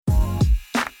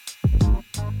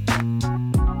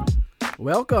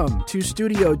Welcome to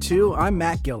Studio 2. I'm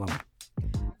Matt Gillum.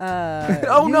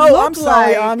 Oh no, I'm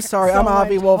sorry. I'm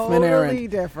Avi Wolfman totally Aaron.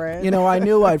 Different. You know, I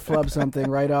knew I'd flub something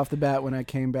right off the bat when I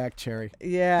came back, Cherry.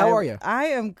 Yeah. How are you? I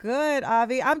am good,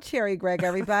 Avi. I'm Cherry Greg,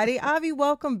 everybody. Avi,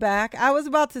 welcome back. I was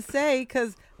about to say,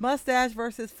 because mustache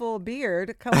versus full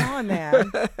beard. Come on,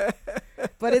 man.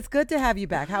 But it's good to have you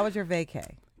back. How was your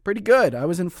vacay? Pretty good. I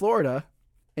was in Florida,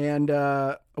 and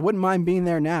I wouldn't mind being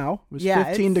there now. It was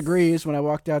 15 degrees when I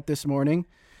walked out this morning.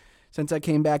 Since I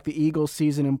came back, the Eagles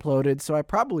season imploded, so I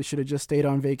probably should have just stayed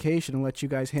on vacation and let you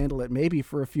guys handle it maybe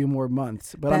for a few more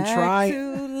months. But I'm trying.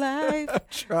 Back to life.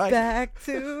 Back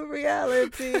to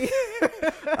reality.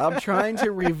 I'm trying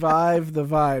to revive the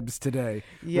vibes today.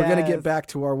 Yes. We're going to get back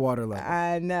to our water level.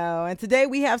 I know. And today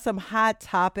we have some hot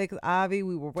topics, Avi.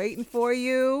 We were waiting for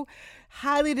you.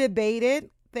 Highly debated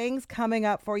things coming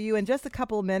up for you in just a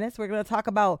couple of minutes. We're going to talk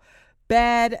about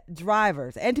bad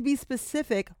drivers, and to be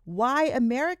specific, why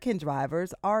American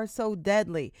drivers are so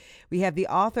deadly. We have the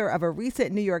author of a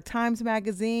recent New York Times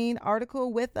Magazine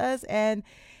article with us, and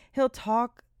he'll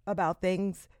talk about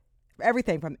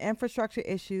everything from infrastructure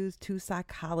issues to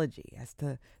psychology as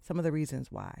to some of the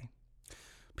reasons why.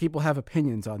 People have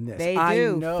opinions on this. They I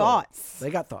do. know. Thoughts. They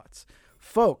got thoughts.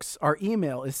 Folks, our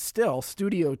email is still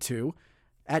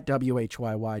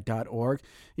studio2@whyy.org.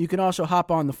 You can also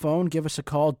hop on the phone, give us a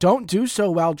call. Don't do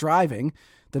so while driving.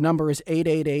 The number is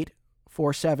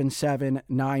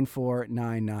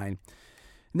 888-477-9499.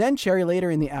 Then, Cherry, later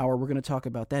in the hour, we're going to talk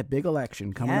about that big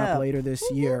election coming up later this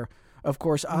year. Of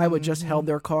course, Iowa just held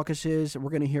their caucuses. We're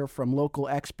going to hear from local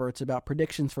experts about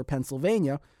predictions for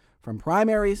Pennsylvania, from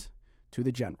primaries to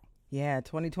the general. Yeah,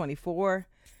 2024,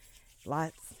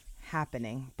 lots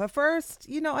happening. But first,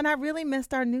 and I really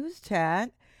missed our news chat.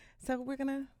 So we're going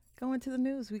to go into the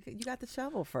news. You got the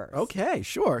shovel first. Okay,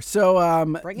 sure. So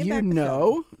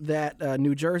that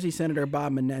New Jersey Senator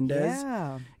Bob Menendez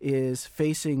is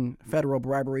facing federal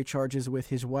bribery charges with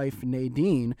his wife,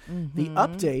 Nadine. Mm-hmm. The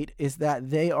update is that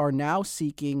they are now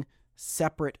seeking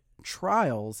separate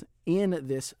trials in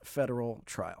this federal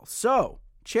trial. So,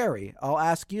 Cherry, I'll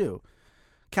ask you,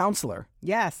 Counselor.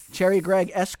 Yes. Cherry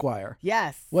Gregg Esquire.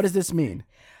 Yes. What does this mean?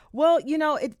 Well,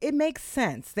 it makes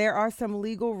sense. There are some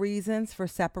legal reasons for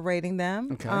separating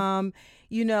them. Okay.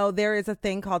 There is a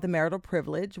thing called the marital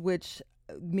privilege, which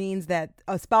means that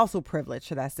a spousal privilege,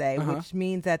 should I say, which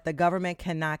means that the government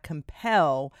cannot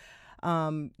compel,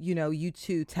 you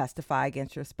to testify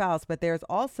against your spouse. But there's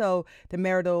also the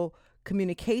marital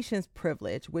communications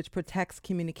privilege, which protects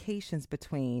communications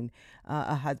between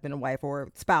a husband and wife, or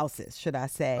spouses, should I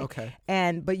say. Okay.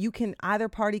 But either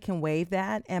party can waive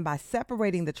that. And by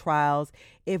separating the trials,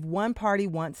 if one party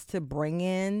wants to bring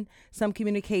in some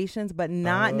communications, but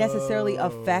not necessarily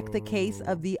affect the case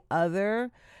of the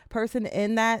other person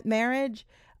in that marriage,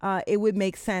 it would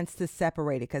make sense to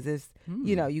separate it, because there's,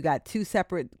 you got two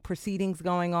separate proceedings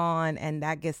going on, and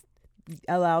that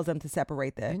allows them to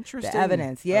separate the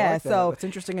evidence. Yeah, like so it's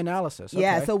interesting analysis. Okay.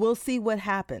 Yeah, so we'll see what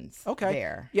happens.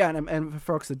 there. Yeah, and for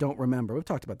folks that don't remember, we've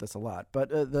talked about this a lot, but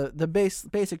the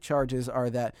basic charges are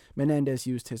that Menendez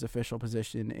used his official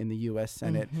position in the U.S.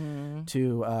 Senate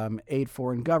to aid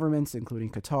foreign governments, including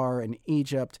Qatar and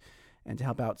Egypt, and to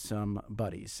help out some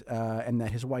buddies, and that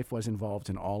his wife was involved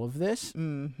in all of this.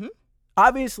 Mm-hmm.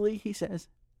 Obviously, he says,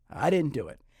 I didn't do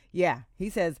it. Yeah, he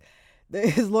says.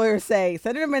 His lawyers say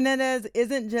Senator Menendez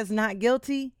isn't just not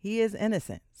guilty, he is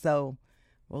innocent. So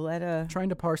we'll let trying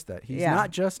to parse that. He's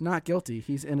not just not guilty,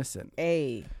 he's innocent.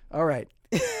 Hey. All right.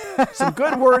 Some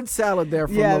good word salad there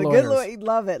from the lawyers.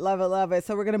 Love it.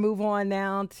 So we're going to move on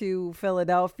now to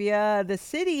Philadelphia. The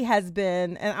city has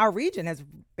been, and our region has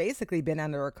basically been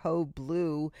under a code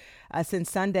blue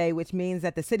since Sunday, which means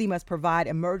that the city must provide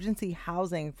emergency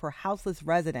housing for houseless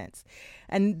residents.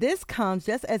 And this comes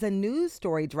just as a news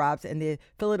story drops in the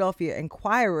Philadelphia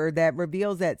Inquirer that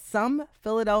reveals that some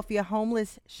Philadelphia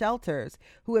homeless shelters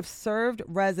who have served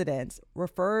residents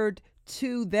referred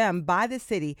to them by the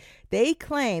city, they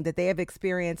claim that they have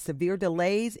experienced severe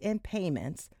delays in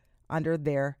payments under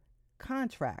their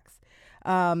contracts.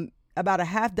 About a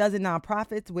half dozen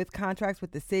nonprofits with contracts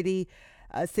with the city's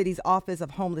Office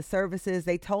of Homeless Services,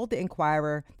 they told the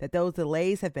Inquirer that those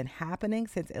delays have been happening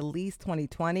since at least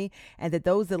 2020, and that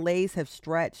those delays have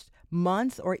stretched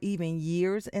months or even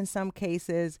years in some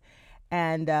cases.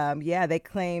 And they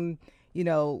claim,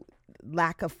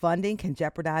 lack of funding can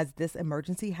jeopardize this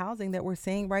emergency housing that we're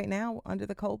seeing right now under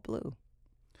the code blue.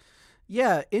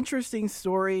 Yeah, interesting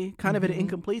story, kind of an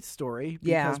incomplete story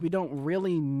because we don't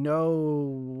really know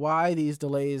why these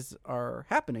delays are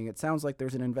happening. It sounds like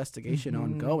there's an investigation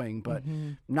ongoing, but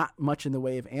not much in the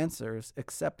way of answers,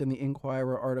 except in the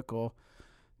Inquirer article.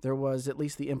 There was at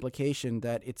least the implication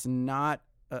that it's not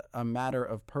a matter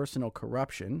of personal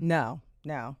corruption. No.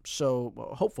 So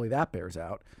hopefully that bears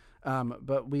out.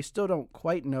 But we still don't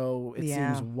quite know, it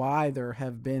seems, why there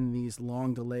have been these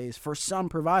long delays for some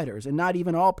providers, and not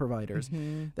even all providers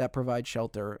that provide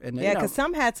shelter. And because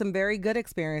some had some very good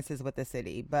experiences with the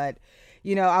city. But,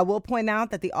 I will point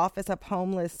out that the Office of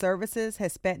Homeless Services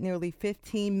has spent nearly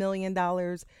 $15 million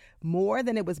more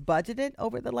than it was budgeted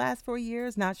over the last 4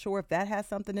 years. Not sure if that has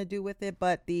something to do with it,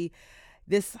 but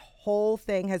this whole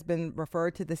thing has been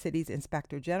referred to the city's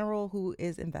inspector general, who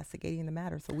is investigating the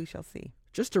matter. So we shall see.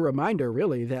 Just a reminder,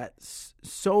 really, that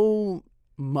so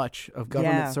much of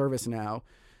government service now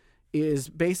is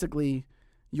basically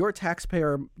your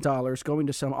taxpayer dollars going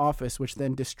to some office, which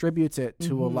then distributes it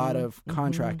to a lot of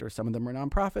contractors. Some of them are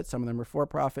nonprofit, some of them are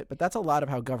for-profit, but that's a lot of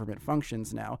how government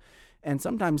functions now. And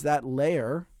sometimes that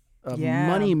layer of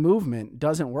money movement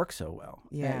doesn't work so well.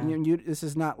 Yeah. This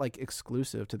is not like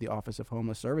exclusive to the Office of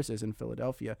Homeless Services in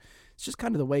Philadelphia. It's just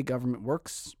kind of the way government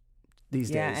works these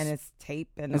days. Yeah, and it's tape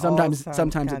and sometimes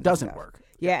it doesn't work.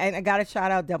 Yeah, and I got to shout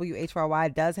out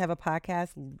WHRY does have a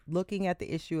podcast looking at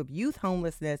the issue of youth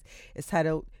homelessness. It's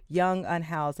titled Young,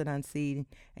 Unhoused, and Unseen,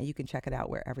 and you can check it out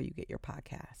wherever you get your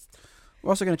podcast. We're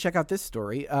also going to check out this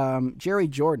story. Jerry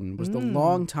Jordan was the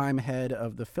longtime head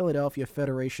of the Philadelphia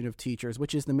Federation of Teachers,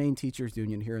 which is the main teachers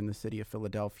union here in the city of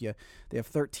Philadelphia. They have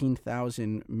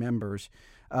 13,000 members.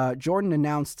 Jordan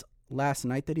announced last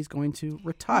night that he's going to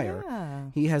retire. Yeah.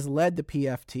 He has led the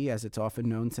PFT, as it's often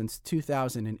known, since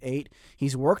 2008.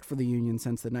 He's worked for the union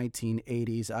since the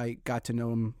 1980s. I got to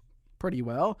know him pretty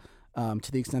well.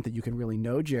 To the extent that you can really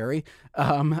know Jerry.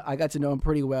 I got to know him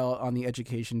pretty well on the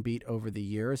education beat over the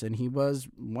years, and he was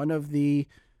one of the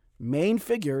main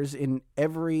figures in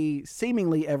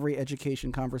seemingly every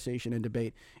education conversation and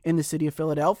debate in the city of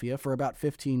Philadelphia for about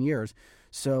 15 years.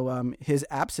 So his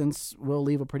absence will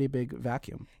leave a pretty big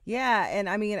vacuum. Yeah, and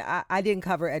I mean, I didn't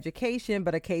cover education,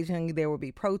 but occasionally there will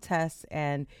be protests,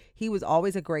 and he was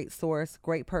always a great source,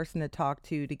 great person to talk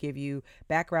to give you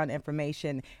background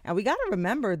information. And we got to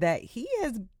remember that he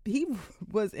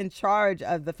was in charge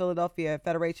of the Philadelphia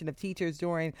Federation of Teachers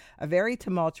during a very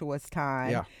tumultuous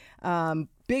time. Yeah.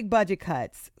 Big budget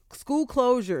cuts, school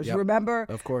closures, remember?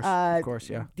 Of course,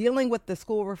 yeah. Dealing with the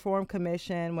School Reform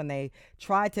Commission when they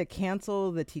tried to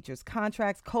cancel the teachers'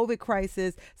 contracts, COVID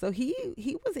crisis. So he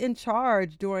was in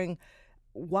charge during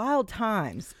wild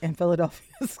times in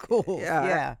Philadelphia schools.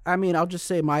 Yeah. I mean, I'll just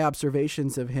say my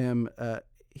observations of him,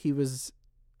 he was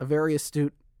a very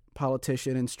astute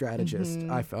politician and strategist,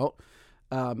 I felt.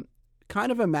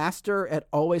 Kind of a master at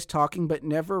always talking, but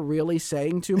never really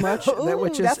saying too much.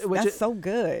 That's so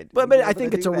good. But I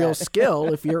think it's a real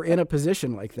skill if you're in a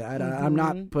position like that. I'm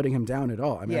not putting him down at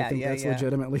all. I mean, I think that's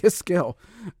legitimately a skill.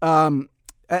 And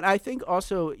I think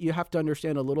also you have to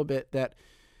understand a little bit that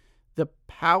the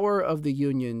power of the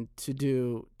union to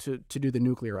do the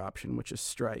nuclear option, which is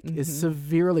strike, is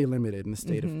severely limited in the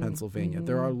state of Pennsylvania.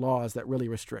 There are laws that really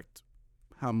restrict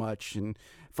how much and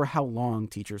for how long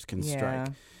teachers can strike.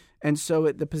 And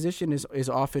so the position is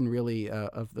often really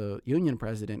of the union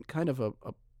president kind of a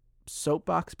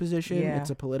soapbox position. Yeah. It's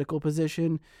a political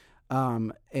position.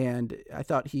 And I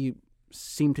thought he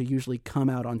seemed to usually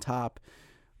come out on top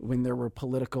when there were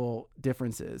political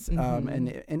differences.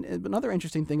 And another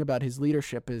interesting thing about his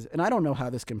leadership is, and I don't know how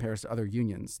this compares to other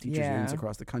unions, teachers unions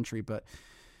across the country, but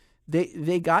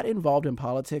they got involved in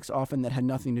politics often that had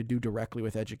nothing to do directly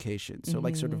with education. So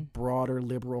like sort of broader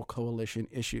liberal coalition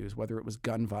issues, whether it was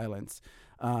gun violence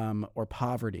or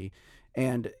poverty.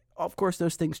 And of course,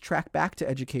 those things track back to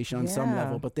education on some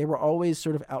level, but they were always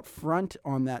sort of out front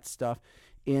on that stuff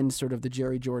in sort of the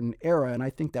Jerry Jordan era. And I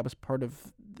think that was part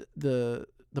of the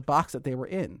box that they were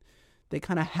in. They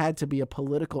kind of had to be a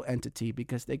political entity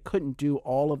because they couldn't do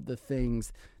all of the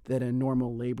things that a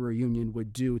normal labor union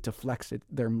would do to flex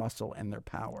their muscle and their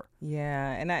power.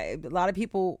 Yeah, and a lot of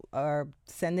people are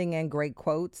sending in great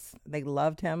quotes. They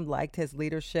loved him, liked his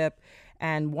leadership.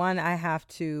 And one I have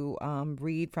to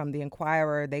read from the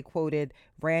Inquirer. They quoted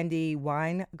Randy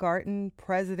Weingarten,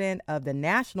 president of the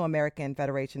National American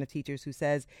Federation of Teachers, who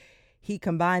says he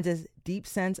combines a deep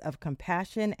sense of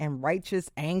compassion and righteous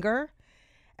anger,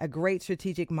 a great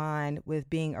strategic mind, with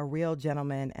being a real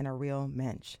gentleman and a real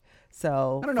mensch.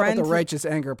 So I don't know about the righteous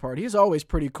anger part. He's always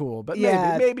pretty cool, but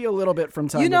maybe a little bit from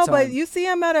time to time. But you see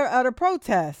him at a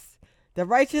protest. the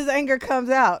righteous anger comes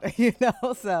out,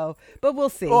 so, but we'll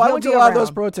see. Well, I went to a lot of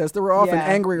those protests. There were often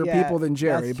angrier people than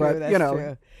Jerry, that's true, but,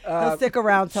 true. He'll stick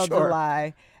around till sure.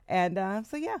 July. And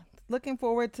looking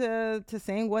forward to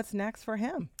seeing what's next for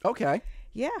him. Okay.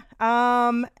 Yeah.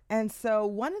 And so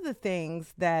one of the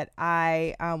things that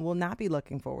I will not be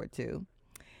looking forward to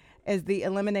is the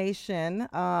elimination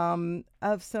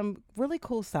of some really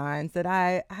cool signs that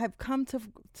I have come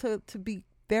to be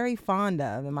very fond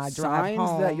of in my drive home.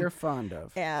 Signs that you're fond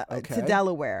of. To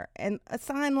Delaware. And a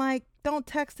sign like, don't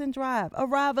text and drive,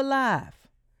 arrive alive.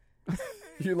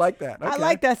 You like that? Okay. I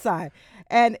like that sign.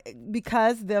 And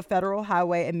because the Federal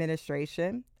Highway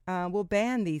Administration will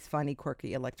ban these funny,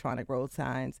 quirky electronic road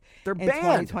signs in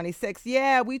 2026.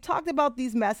 Yeah, we talked about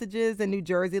these messages in New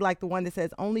Jersey, like the one that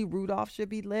says only Rudolph should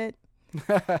be lit.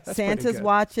 Santa's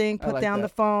watching, put down the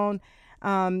phone.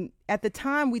 At the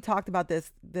time we talked about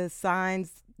this, the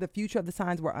future of the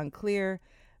signs were unclear,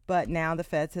 but now the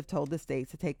feds have told the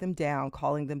states to take them down,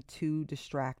 calling them too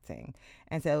distracting.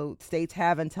 And so states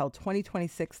have until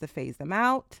 2026 to phase them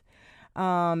out.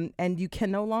 And you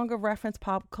can no longer reference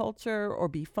pop culture or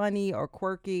be funny or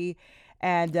quirky.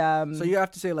 And so you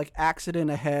have to say like accident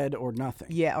ahead or nothing.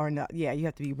 Yeah, or not. Yeah, you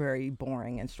have to be very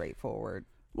boring and straightforward.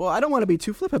 Well, I don't want to be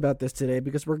too flip about this today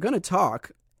because we're going to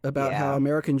talk about how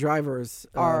American drivers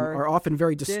are often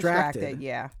very distracted.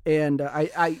 Yeah. And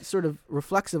I sort of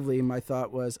reflexively, my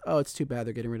thought was, oh, it's too bad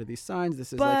they're getting rid of these signs.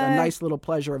 This is like a nice little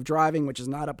pleasure of driving, which is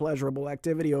not a pleasurable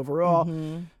activity overall.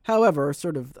 Mm-hmm. However,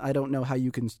 I don't know how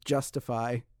you can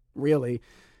justify, really,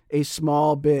 a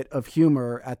small bit of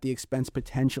humor at the expense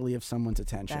potentially of someone's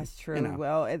attention. That's true.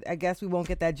 Well, I guess we won't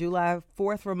get that July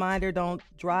 4th reminder, don't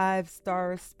drive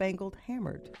Star Spangled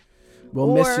Hammered.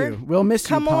 We'll miss you. We'll miss you,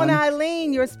 Come on,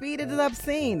 Eileen. Your speed is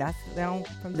obscene. That's down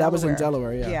from Delaware. That was in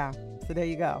Delaware, yeah. Yeah. So there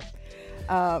you go.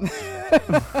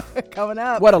 Coming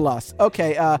up. What a loss.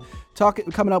 Okay.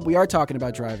 Coming up, we are talking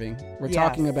about driving. We're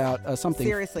talking about something.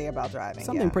 Seriously about driving.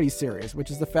 Something pretty serious, which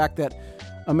is the fact that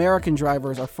American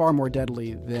drivers are far more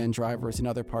deadly than drivers in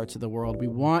other parts of the world. We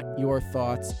want your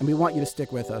thoughts, and we want you to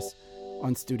stick with us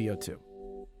on Studio 2.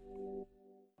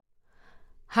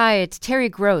 Hi, it's Terry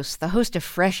Gross, the host of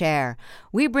Fresh Air.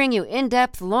 We bring you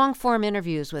in-depth, long-form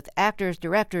interviews with actors,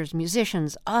 directors,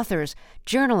 musicians, authors,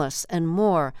 journalists, and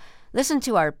more. Listen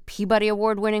to our Peabody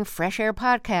Award-winning Fresh Air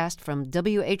podcast from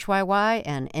WHYY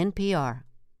and NPR.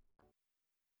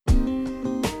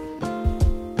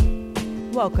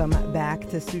 Welcome back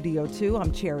to Studio 2.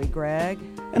 I'm Cherry Gregg.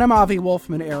 And I'm Avi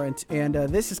Wolfman-Arent. And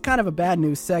this is kind of a bad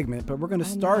news segment, but we're going to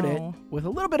start it with a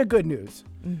little bit of good news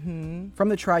from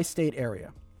the tri-state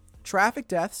area. Traffic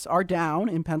deaths are down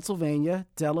in Pennsylvania,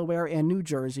 Delaware, and New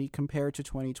Jersey compared to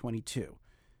 2022.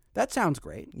 That sounds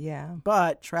great. Yeah.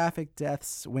 But traffic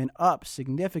deaths went up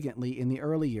significantly in the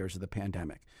early years of the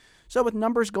pandemic. So with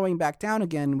numbers going back down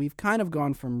again, we've kind of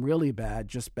gone from really bad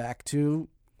just back to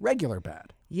regular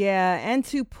bad. Yeah, and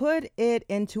to put it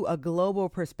into a global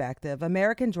perspective,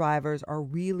 American drivers are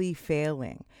really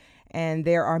failing. And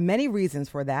there are many reasons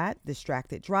for that: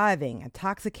 distracted driving,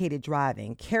 intoxicated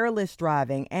driving, careless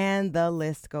driving, and the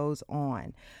list goes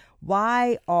on.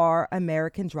 Why are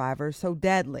American drivers so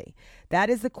deadly? That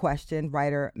is the question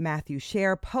writer Matthew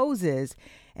Sher poses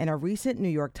in a recent New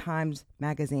York Times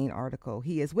Magazine article.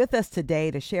 He is with us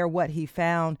today to share what he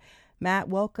found. Matt,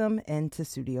 welcome into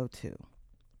Studio 2.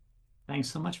 Thanks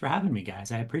so much for having me,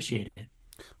 guys. I appreciate it.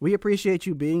 We appreciate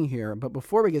you being here. But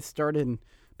before we get started and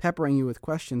peppering you with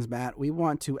questions, Matt, we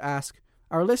want to ask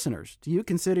our listeners, do you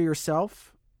consider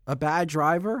yourself a bad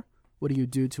driver? What do you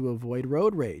do to avoid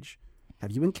road rage?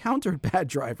 Have you encountered bad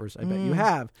drivers? I bet you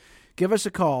have. Give us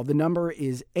a call. The number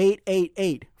is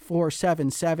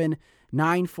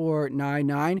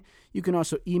 888-477-9499. You can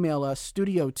also email us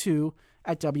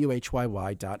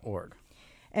studio2@whyy.org.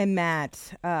 And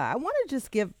Matt, I want to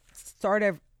just start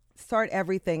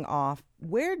everything off.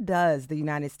 Where does the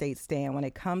United States stand when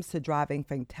it comes to driving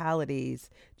fatalities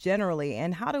generally,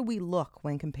 and how do we look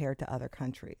when compared to other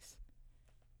countries?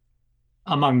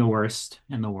 Among the worst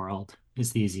in the world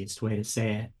is the easiest way to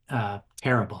say it.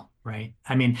 Terrible, right?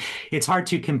 I mean, it's hard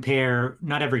to compare.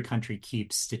 Not every country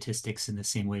keeps statistics in the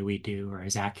same way we do or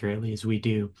as accurately as we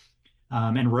do.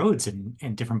 And roads in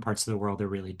different parts of the world are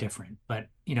really different. But,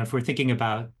 if we're thinking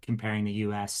about comparing the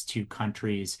U.S. to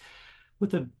countries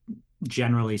with a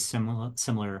generally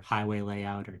similar highway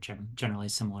layout or generally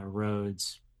similar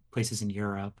roads, places in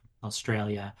Europe,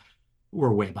 Australia,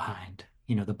 we're way behind,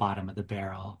 the bottom of the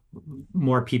barrel.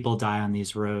 More people die on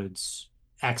these roads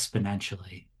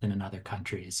exponentially than in other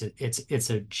countries. It's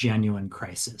a genuine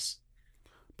crisis.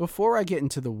 Before I get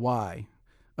into the why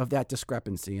of that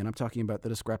discrepancy, and I'm talking about the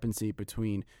discrepancy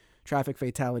between traffic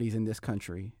fatalities in this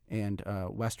country and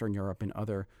Western Europe and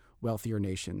other wealthier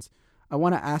nations. I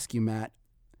want to ask you, Matt,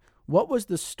 what was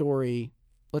the story,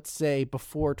 let's say,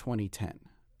 before 2010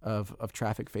 of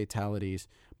traffic fatalities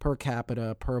per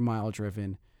capita, per mile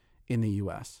driven in the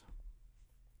U.S.?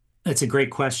 That's a great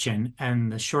question.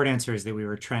 And the short answer is that we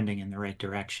were trending in the right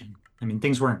direction. I mean,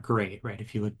 things weren't great, right?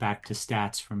 If you look back to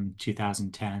stats from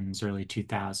 2010s, early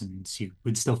 2000s, you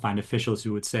would still find officials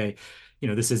who would say,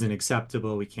 this isn't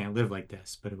acceptable. We can't live like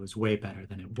this. But it was way better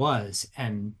than it was.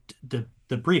 And the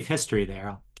brief history there,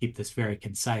 I'll keep this very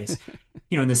concise.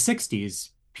 In the 60s,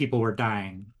 people were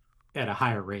dying at a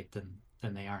higher rate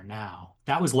than they are now.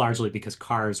 That was largely because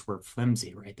cars were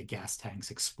flimsy, right? The gas tanks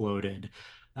exploded.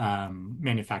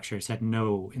 Manufacturers had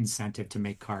no incentive to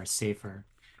make cars safer.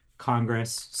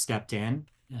 Congress stepped in,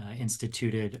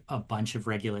 instituted a bunch of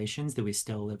regulations that we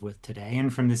still live with today.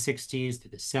 And from the 60s through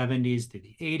the 70s through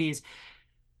the 80s,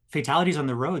 fatalities on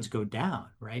the roads go down,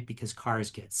 right? Because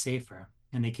cars get safer,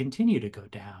 and they continue to go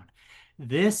down.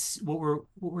 What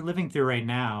we're living through right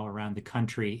now around the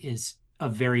country is a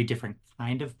very different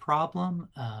kind of problem.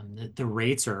 The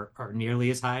rates are nearly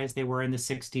as high as they were in the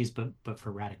 60s, but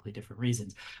for radically different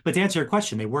reasons. But to answer your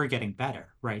question, they were getting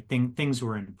better, right? Things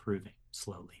were improving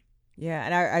slowly. Yeah,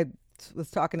 and I was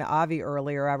talking to Avi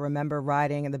earlier. I remember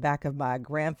riding in the back of my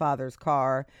grandfather's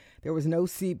car. There was no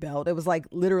seatbelt. It was like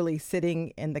literally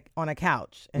sitting on a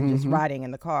couch and just riding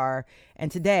in the car. And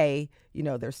today,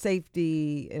 there's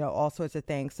safety, all sorts of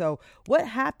things. So what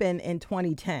happened in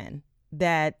 2010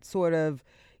 that sort of,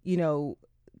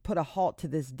 put a halt to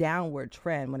this downward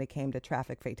trend when it came to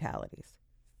traffic fatalities?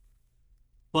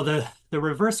 Well, the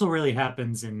reversal really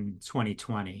happens in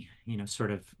 2020,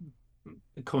 sort of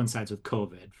coincides with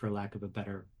COVID, for lack of a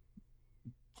better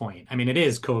point. I mean, it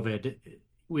is COVID.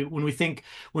 When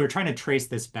we're trying to trace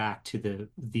this back to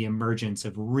the emergence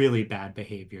of really bad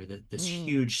behavior, this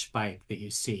huge spike that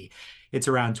you see, it's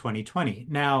around 2020.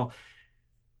 Now,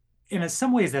 in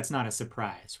some ways, that's not a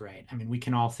surprise, right? I mean, we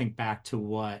can all think back to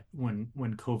when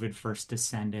COVID first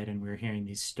descended, and we were hearing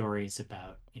these stories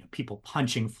about people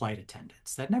punching flight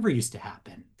attendants. That never used to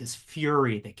happen. This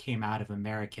fury that came out of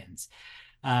Americans,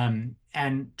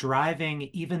 and driving,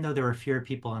 even though there were fewer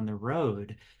people on the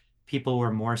road, people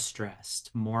were more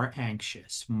stressed, more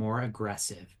anxious, more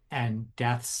aggressive, and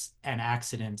deaths and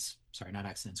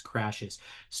crashes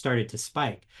started to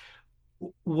spike.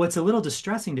 What's a little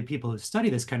distressing to people who study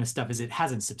this kind of stuff is it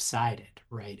hasn't subsided,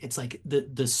 right? It's like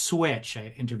the switch.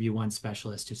 I interview one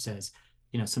specialist who says,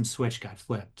 some switch got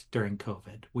flipped during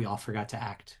COVID. We all forgot to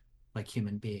act like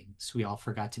human beings. We all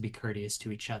forgot to be courteous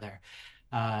to each other.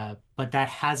 But that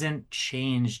hasn't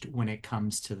changed when it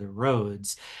comes to the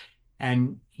roads.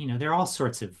 And, there are all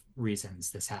sorts of reasons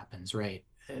this happens, right?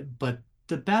 But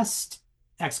the best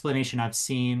explanation I've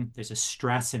seen, there's a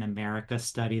Stress in America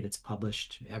study that's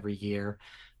published every year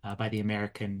by the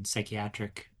American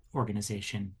Psychiatric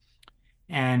Organization.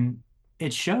 And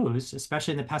it shows,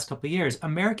 especially in the past couple of years,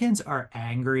 Americans are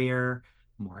angrier,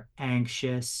 more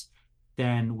anxious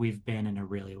than we've been in a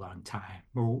really long time.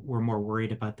 We're more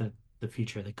worried about the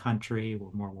future of the country.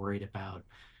 We're more worried about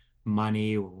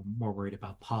money. We're more worried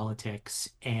about politics.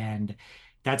 And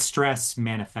that stress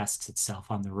manifests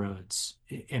itself on the roads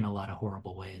in a lot of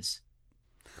horrible ways.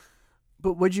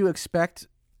 But would you expect,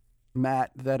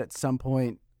 Matt, that at some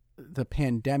point the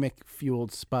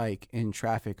pandemic-fueled spike in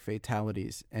traffic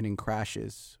fatalities and in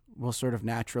crashes will sort of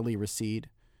naturally recede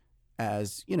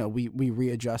as, we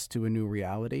readjust to a new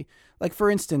reality? Like,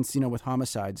 for instance, with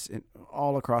homicides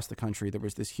all across the country, there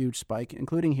was this huge spike,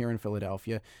 including here in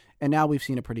Philadelphia, and now we've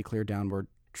seen a pretty clear downward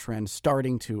trend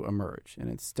starting to emerge, and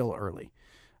it's still early.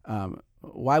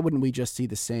 Why wouldn't we just see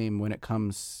the same when it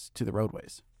comes to the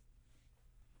roadways?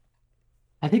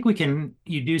 I think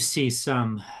you do see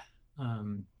some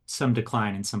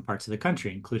decline in some parts of the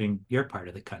country, including your part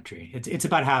of the country. It's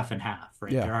about half and half,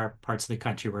 right? Yeah. There are parts of the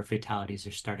country where fatalities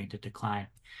are starting to decline.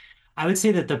 I would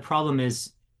say that the problem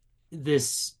is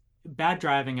this bad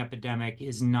driving epidemic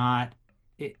is not,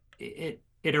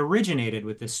 it originated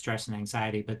with this stress and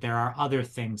anxiety, but there are other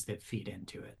things that feed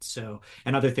into it. So,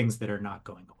 and other things that are not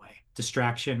going away.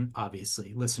 Distraction,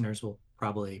 obviously, listeners will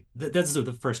probably, that's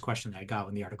the first question that I got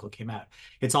when the article came out.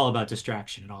 It's all about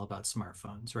distraction and all about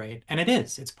smartphones, right? And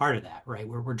it's part of that, right?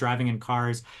 We're driving in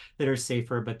cars that are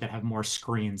safer, but that have more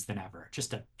screens than ever.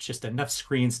 Just enough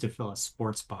screens to fill a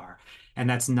sports bar. And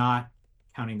that's not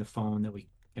counting the phone that we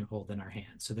can hold in our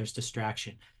hands. So there's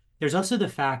distraction. There's also the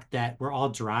fact that we're all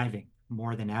driving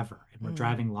more than ever, and we're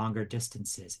driving longer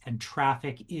distances, and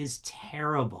traffic is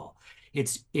terrible.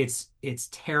 It's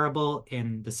terrible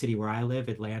in the city where I live,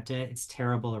 Atlanta. It's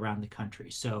terrible around the country.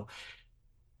 So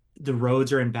the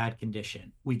roads are in bad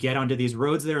condition. We get onto these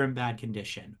roads that are in bad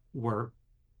condition where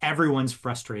everyone's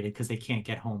frustrated because they can't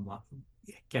get home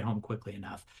quickly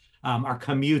enough. Our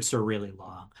commutes are really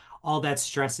long. All that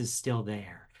stress is still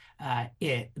there.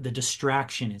 The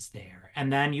distraction is there.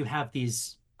 And then you have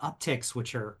these upticks,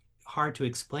 which are hard to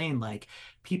explain, like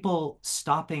people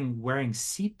stopping wearing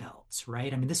seatbelts,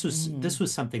 right? I mean, this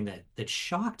was something that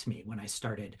shocked me when I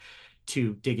started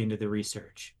to dig into the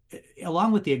research.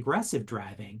 Along with the aggressive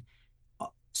driving,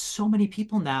 so many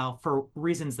people now, for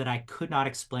reasons that I could not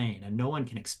explain and no one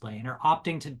can explain, are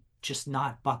opting to just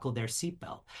not buckle their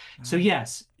seatbelt. So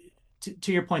yes,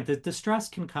 to your point, the stress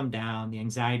can come down, the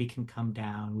anxiety can come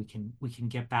down. We can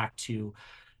get back to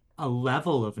a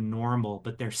level of normal,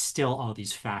 but there's still all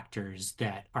these factors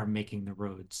that are making the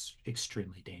roads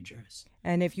extremely dangerous.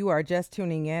 And if you are just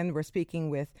tuning in, we're speaking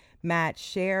with Matt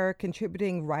Scher,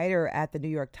 contributing writer at the New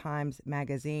York Times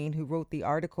Magazine, who wrote the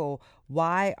article,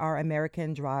 Why Are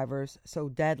American Drivers So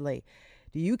Deadly?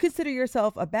 Do you consider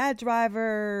yourself a bad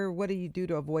driver? What do you do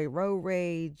to avoid road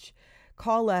rage?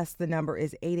 Call us. The number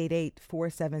is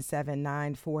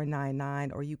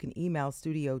 888-477-9499, or you can email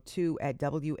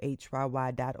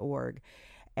studio2@whyy.org.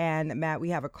 And Matt, we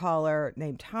have a caller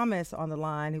named Thomas on the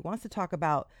line who wants to talk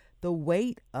about the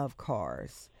weight of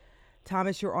cars.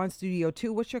 Thomas, you're on Studio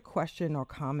 2. What's your question or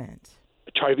comment?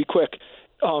 Try to be quick.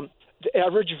 The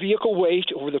average vehicle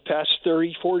weight over the past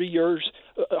 30, 40 years,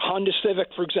 Honda Civic,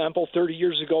 for example, 30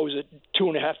 years ago was a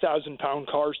 2,500 pound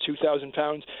cars, 2,000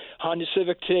 pounds. Honda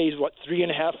Civic today is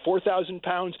 3,500, 4,000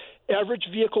 pounds. Average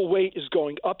vehicle weight is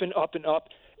going up and up and up.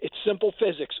 It's simple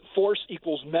physics. Force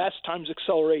equals mass times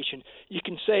acceleration. You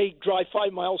can say drive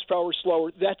 5 miles per hour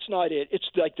slower. That's not it. It's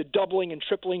like the doubling and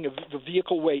tripling of the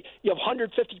vehicle weight. You have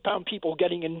 150-pound people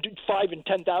getting in 5,000 and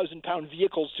 10,000 pound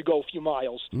vehicles to go a few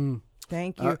miles.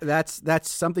 Thank you. That's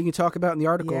something you talk about in the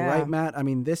article, right, Matt? I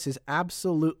mean, this is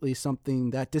absolutely something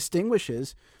that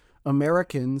distinguishes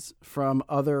Americans from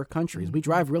other countries. We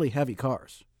drive really heavy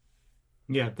cars.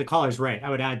 Yeah, the caller's right. I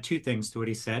would add 2 things to what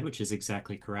he said, which is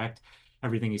exactly correct.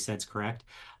 Everything he said is correct.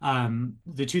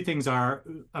 The 2 things are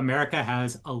America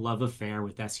has a love affair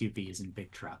with SUVs and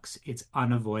big trucks. It's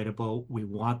unavoidable. We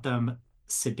want them.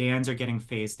 Sedans are getting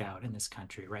phased out in this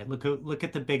country, right? Look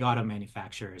at the big auto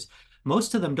manufacturers.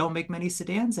 Most of them don't make many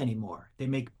sedans anymore. They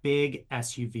make big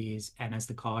SUVs, and as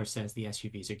the caller says, the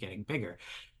SUVs are getting bigger.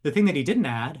 The thing that he didn't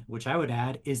add, which I would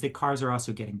add, is that cars are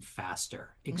also getting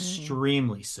faster,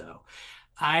 extremely so.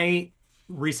 I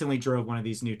recently drove one of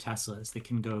these new Teslas that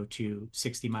can go to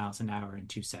 60 miles an hour in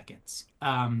 2 seconds.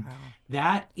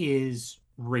 That is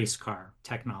race car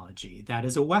technology. That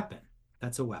is a weapon.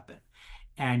 That's a weapon.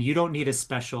 And you don't need a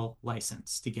special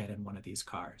license to get in one of these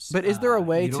cars. But is there a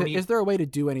way to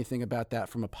do anything about that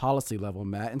from a policy level,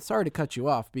 Matt? And sorry to cut you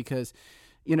off because,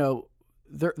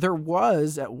 there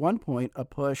was at one point a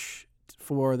push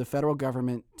for the federal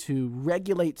government to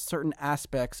regulate certain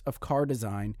aspects of car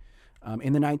design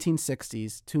in the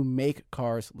 1960s to make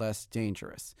cars less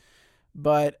dangerous.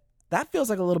 But that feels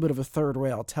like a little bit of a third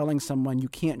rail, telling someone you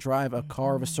can't drive a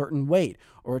car of a certain weight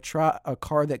or a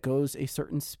car that goes a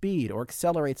certain speed or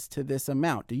accelerates to this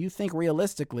amount. Do you think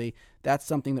realistically that's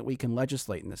something that we can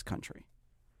legislate in this country?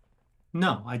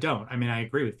 No, I don't. I mean, I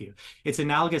agree with you. It's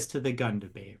analogous to the gun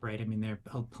debate, right? I mean, there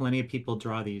are plenty of people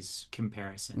draw these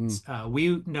comparisons.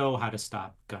 We know how to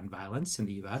stop gun violence in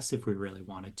the U.S. if we really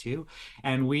wanted to,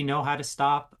 and we know how to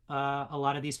stop a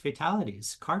lot of these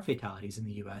fatalities, car fatalities in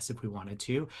the U.S. if we wanted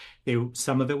to.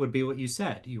 Some of it would be what you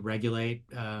said. You regulate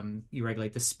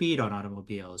the speed on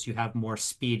automobiles. You have more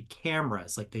speed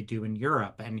cameras like they do in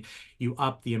Europe, and you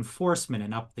up the enforcement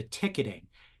and up the ticketing.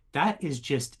 That is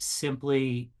just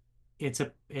simply. It's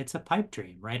a pipe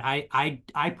dream, right?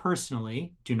 I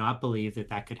personally do not believe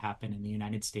that could happen in the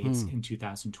United States in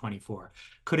 2024.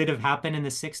 Could it have happened in the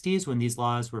 60s when these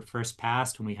laws were first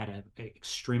passed, when we had an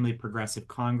extremely progressive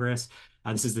Congress?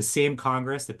 This is the same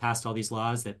Congress that passed all these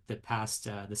laws that passed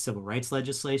the civil rights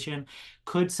legislation.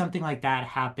 Could something like that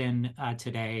happen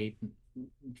today?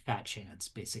 Fat chance,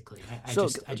 basically. I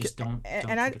just don't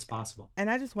think it's possible. And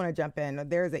I just want to jump in.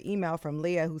 There's an email from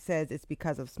Leah who says it's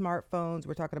because of smartphones.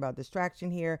 We're talking about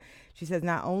distraction here. She says,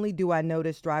 not only do I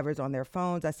notice drivers on their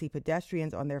phones, I see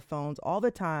pedestrians on their phones all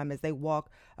the time as they walk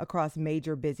across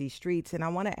major busy streets. And I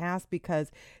want to ask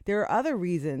because there are other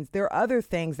reasons, there are other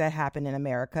things that happen in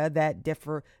America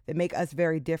that make us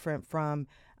very different from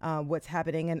what's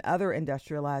happening in other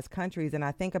industrialized countries. And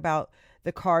I think about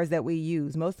the cars that we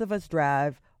use. Most of us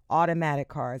drive automatic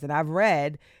cars. And I've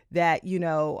read that,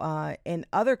 in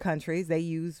other countries, they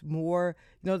use more,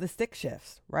 the stick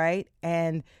shifts, right?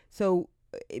 And so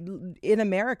in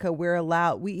America,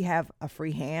 we have a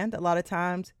free hand a lot of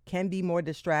times, can be more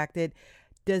distracted.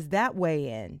 Does that weigh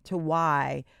in to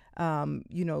why,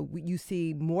 you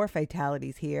see more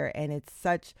fatalities here, and it's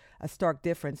such a stark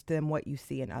difference than what you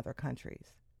see in other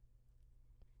countries?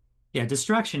 Yeah,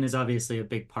 distraction is obviously a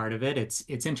big part of it.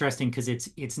 It's interesting because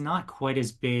it's not quite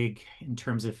as big in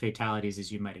terms of fatalities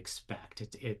as you might expect.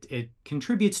 It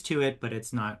contributes to it, but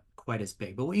it's not quite as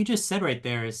big. But what you just said right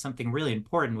there is something really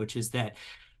important, which is that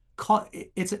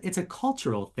it's a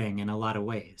cultural thing in a lot of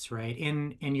ways, right?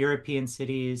 In European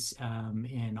cities,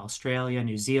 in Australia,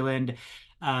 New Zealand,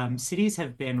 cities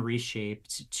have been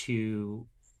reshaped to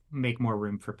make more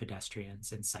room for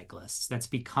pedestrians and cyclists. That's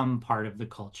become part of the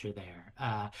culture there.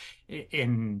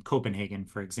 In Copenhagen,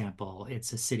 for example,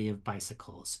 it's a city of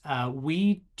bicycles. There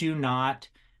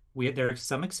are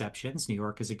some exceptions. New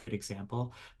York is a good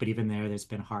example, but even there's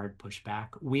been hard pushback.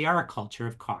 We are a culture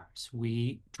of cars.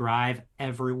 We drive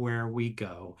everywhere we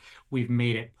go. We've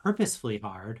made it purposefully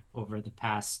hard over the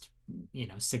past,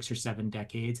 6 or 7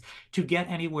 decades to get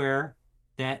anywhere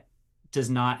that does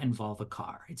not involve a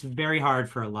car. It's very hard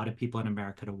for a lot of people in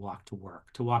America to walk to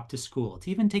work, to walk to school,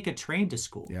 to even take a train to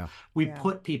school. Yeah. We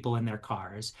put people in their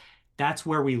cars. That's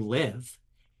where we live.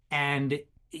 And,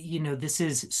 this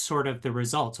is sort of the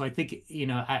result. So I think,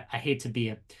 I hate to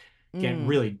get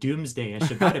really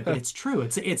doomsday-ish about it, but it's true.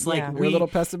 It's like we're a little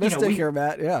pessimistic here,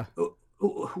 Matt. Yeah.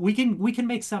 We can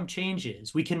make some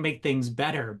changes. We can make things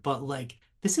better, but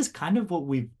this is kind of what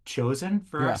we've chosen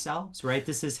for ourselves, right?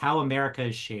 This is how America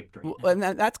is shaped right now.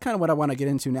 And that's kind of what I want to get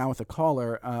into now with a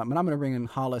caller. And I'm going to bring in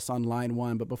Hollis on line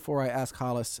 1. But before I ask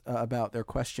Hollis about their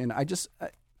question,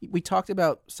 we talked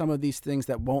about some of these things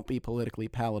that won't be politically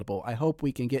palatable. I hope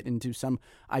we can get into some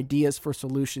ideas for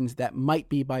solutions that might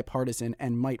be bipartisan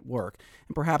and might work.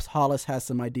 And perhaps Hollis has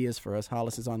some ideas for us.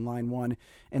 Hollis is on line 1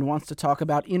 and wants to talk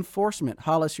about enforcement.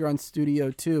 Hollis, you're on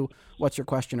Studio 2. What's your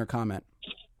question or comment?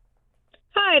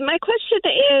 Hi, my question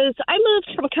is, I moved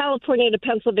from California to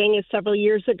Pennsylvania several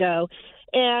years ago,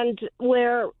 and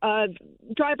where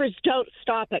drivers don't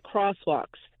stop at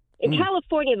crosswalks. In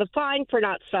California, the fine for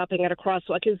not stopping at a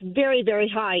crosswalk is very, very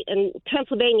high. In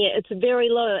Pennsylvania, it's very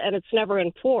low, and it's never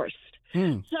enforced.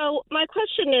 So my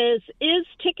question is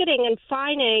ticketing and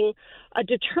fining a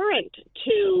deterrent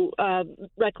to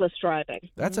reckless driving?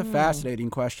 That's a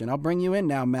fascinating question. I'll bring you in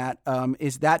now, Matt.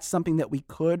 Is that something that we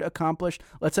could accomplish?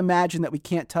 Let's imagine that we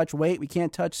can't touch weight, we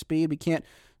can't touch speed, we can't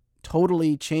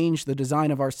totally change the design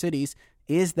of our cities.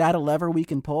 Is that a lever we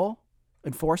can pull?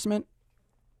 Enforcement?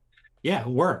 Yeah, it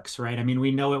works, right? I mean, we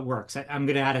know it works. I'm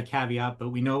going to add a caveat, but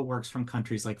we know it works from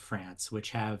countries like France, which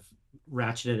have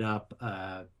ratcheted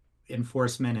up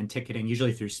enforcement and ticketing,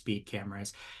 usually through speed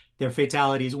cameras. Their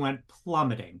fatalities went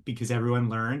plummeting because everyone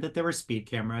learned that there were speed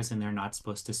cameras and they're not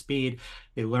supposed to speed.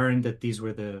 They learned that these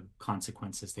were the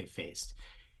consequences they faced.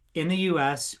 In the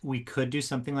US, we could do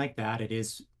something like that. It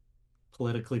is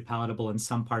politically palatable in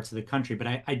some parts of the country,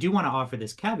 but I do want to offer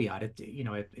this caveat.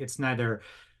 It's neither,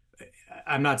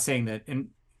 I'm not saying that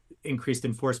increased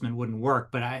enforcement wouldn't work,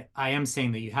 but I am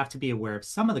saying that you have to be aware of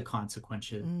some of the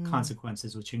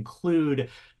consequences, which include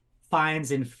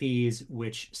fines and fees,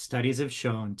 which studies have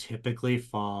shown typically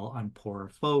fall on poorer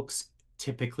folks,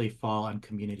 typically fall on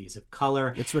communities of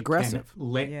color. It's regressive.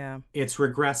 It's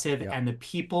regressive. Yeah. And the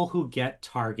people who get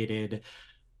targeted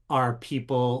are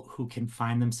people who can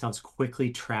find themselves quickly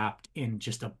trapped in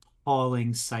just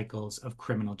appalling cycles of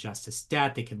criminal justice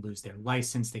debt. They can lose their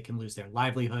license. They can lose their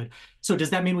livelihood. So does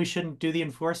that mean we shouldn't do the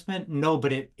enforcement? No,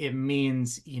 but it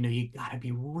means, you got to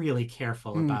be really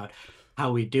careful about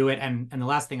how we do it. And the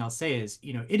last thing I'll say is,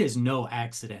 it is no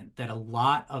accident that a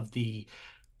lot of the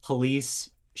police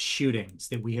shootings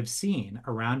that we have seen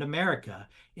around America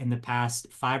in the past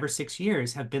 5 or 6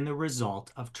 years have been the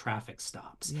result of traffic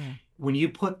stops. Yeah. When you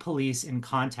put police in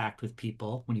contact with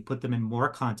people, when you put them in more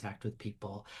contact with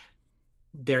people,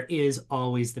 there is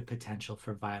always the potential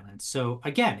for violence. So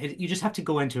again, you just have to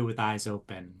go into it with eyes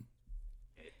open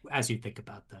as you think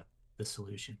about the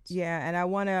solutions. Yeah, and I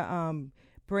want to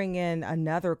bring in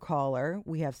another caller.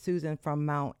 We have Susan from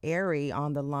Mount Airy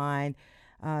on the line.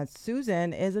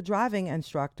 Susan is a driving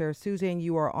instructor. Susan,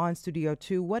 you are on Studio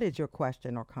 2. What is your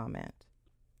question or comment?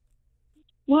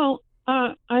 Well,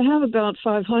 I have about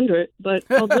 500, but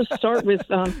I'll just start with...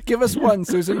 Give us one,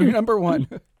 Susan. You're number one.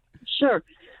 Sure.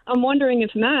 I'm wondering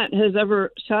if Matt has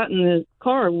ever sat in the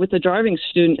car with a driving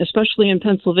student, especially in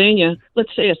Pennsylvania,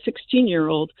 let's say a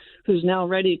 16-year-old who's now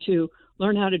ready to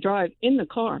learn how to drive in the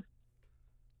car.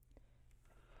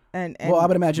 And well, I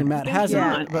would imagine Matt hasn't.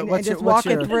 Yeah, but what's your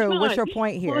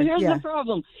point here? Well, here's the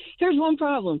problem. Here's one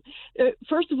problem.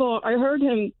 First of all, I heard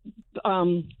him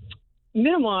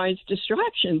minimize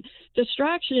distraction.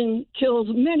 Distraction kills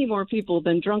many more people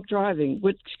than drunk driving,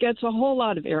 which gets a whole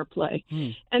lot of airplay.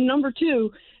 And number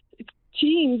two,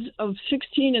 teens of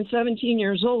 16 and 17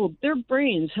 years old, their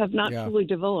brains have not fully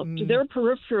developed. Their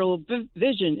peripheral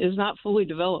vision is not fully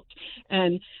developed.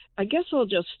 And I guess I'll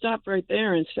just stop right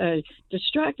there and say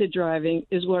distracted driving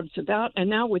is what it's about. And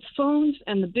now with phones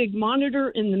and the big monitor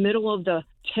in the middle of the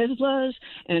Teslas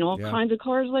and all kinds of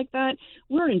cars like that,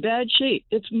 we're in bad shape.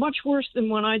 It's much worse than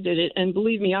when I did it. And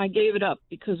believe me, I gave it up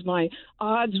because my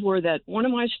odds were that one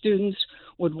of my students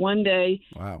would one day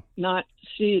not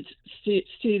see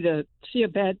a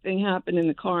bad thing happen in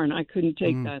the car, and I couldn't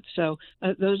take that. So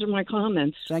those are my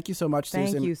comments. Thank you so much,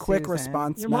 Susan. Thank you, Quick Susan.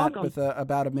 response, You're Matt, welcome. with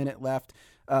about a minute left.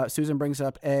 Susan brings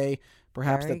up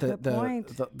perhaps Very that good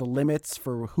point. the limits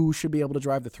for who should be able to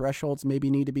drive, the thresholds maybe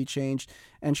need to be changed.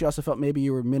 And she also felt maybe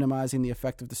you were minimizing the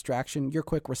effect of distraction. Your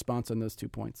quick response on those 2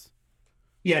 points.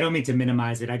 Yeah, I don't mean to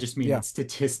minimize it. I just mean that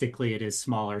statistically it is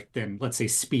smaller than, let's say,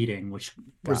 speeding, which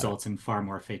results in far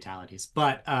more fatalities.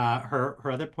 But her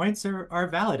other points are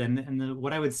valid. And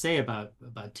what I would say about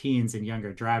teens and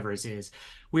younger drivers is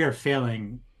we are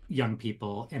failing young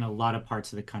people in a lot of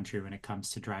parts of the country when it comes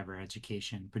to driver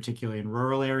education, particularly in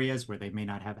rural areas where they may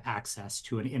not have access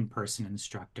to an in-person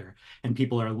instructor, and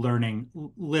people are learning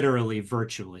literally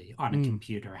virtually on a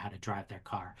computer how to drive their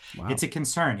car. Wow. It's a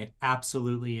concern. It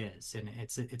absolutely is, and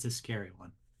it's a scary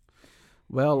one.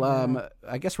 Well,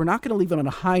 I guess we're not going to leave it on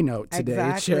a high note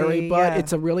today, Sherry, but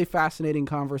it's a really fascinating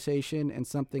conversation and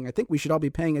something I think we should all be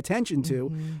paying attention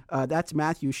to. That's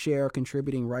Matthew Scher,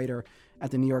 contributing writer at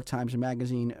the New York Times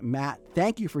Magazine. Matt,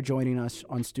 thank you for joining us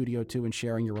on Studio 2 and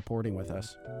sharing your reporting with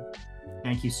us.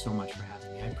 Thank you so much for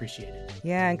having me. I appreciate it.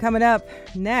 Yeah, and coming up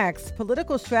next,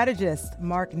 political strategists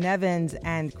Mark Nevins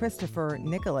and Christopher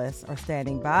Nicholas are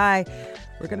standing by.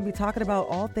 We're going to be talking about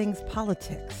all things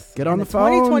politics. Get on the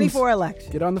phones. 2024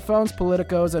 election. Get on the phones,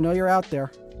 politicos. I know you're out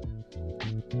there.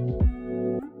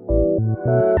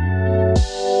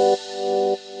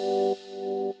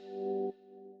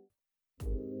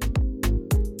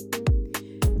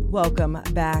 Welcome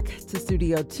back to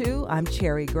Studio 2. I'm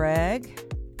Cherry Gregg.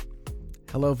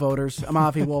 Hello, voters. I'm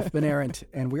Avi Wolf-Benarendt,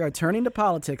 and we are turning to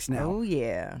politics now. Oh,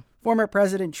 yeah. Former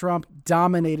President Trump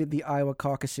dominated the Iowa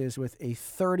caucuses with a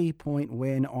 30-point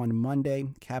win on Monday,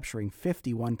 capturing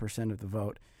 51% of the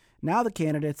vote. Now the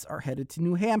candidates are headed to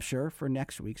New Hampshire for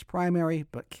next week's primary,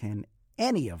 but can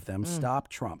any of them stop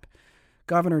Trump?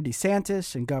 Governor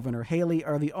DeSantis and Governor Haley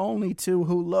are the only two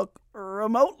who look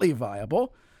remotely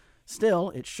viable. Still,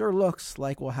 it sure looks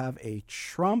like we'll have a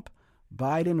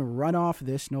Trump-Biden runoff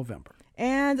this November.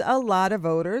 And a lot of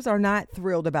voters are not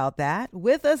thrilled about that.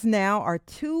 With us now are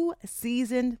two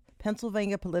seasoned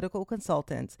Pennsylvania political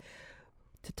consultants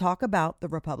to talk about the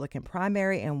Republican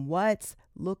primary and what's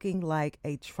looking like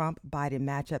a Trump-Biden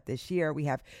matchup this year. We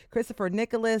have Christopher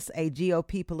Nicholas, a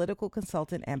GOP political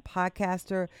consultant and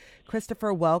podcaster.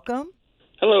 Christopher, welcome.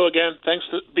 Hello again. Thanks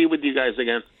to be with you guys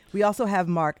again. We also have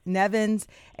Mark Nevins,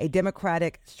 a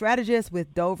Democratic strategist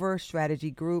with Dover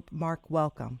Strategy Group. Mark,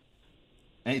 welcome.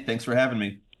 Hey, thanks for having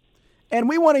me. And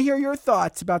we want to hear your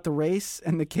thoughts about the race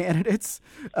and the candidates.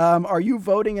 Are you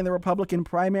voting in the Republican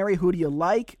primary? Who do you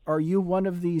like? Are you one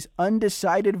of these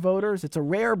undecided voters? It's a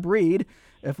rare breed.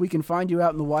 If we can find you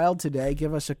out in the wild today,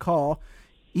 give us a call.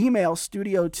 Email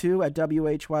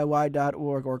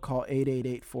studio2@whyy.org or call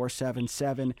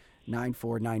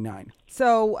 888-477-9499.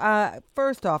 So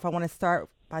first off, I want to start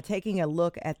by taking a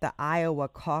look at the Iowa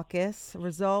caucus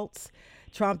results.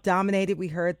 Trump dominated. We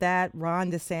heard that.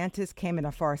 Ron DeSantis came in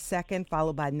a far second,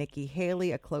 followed by Nikki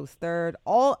Haley, a close third.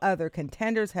 All other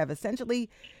contenders have essentially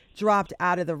dropped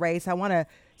out of the race. I want to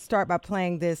start by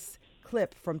playing this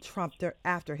clip from Trump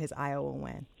after his Iowa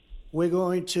win. We're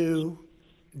going to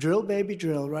drill, baby,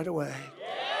 drill right away.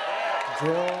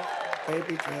 Drill,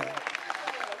 baby, drill.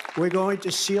 We're going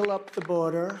to seal up the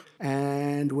border,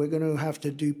 and we're going to have to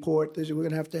deport. We're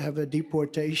going to have a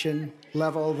deportation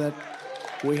level that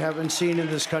we haven't seen in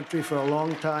this country for a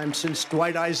long time, since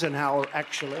Dwight Eisenhower,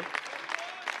 actually.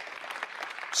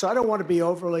 So I don't want to be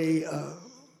overly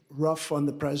rough on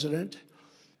the president,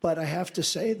 but I have to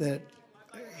say that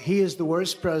he is the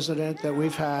worst president that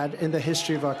we've had in the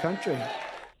history of our country.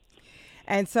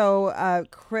 And so,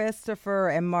 Christopher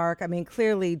and Mark, I mean,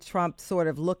 clearly Trump sort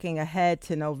of looking ahead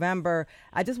to November.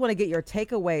 I just want to get your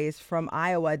takeaways from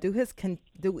Iowa.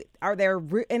 Are there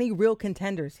any real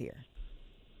contenders here?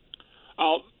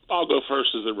 I'll go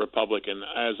first as a Republican.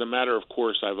 As a matter of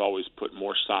course, I've always put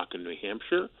more stock in New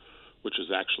Hampshire, which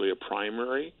is actually a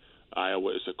primary.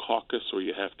 Iowa is a caucus where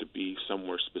you have to be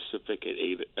somewhere specific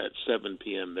at 7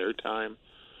 p.m. their time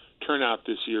turnout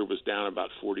this year was down about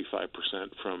 45%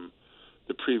 from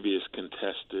the previous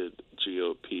contested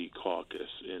GOP caucus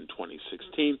in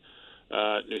 2016.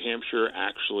 New Hampshire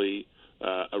actually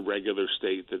a regular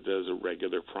state that does a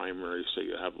regular primary, so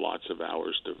you have lots of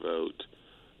hours to vote.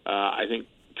 I think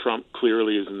Trump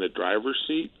clearly is in the driver's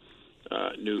seat.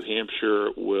 New Hampshire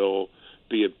will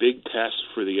be a big test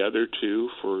for the other two,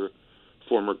 for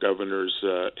former governors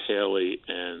Haley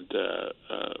and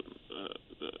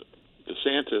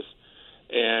DeSantis.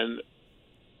 And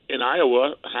in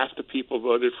Iowa, half the people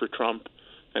voted for Trump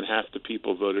and half the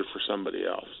people voted for somebody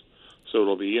else. So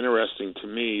it'll be interesting to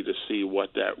me to see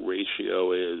what that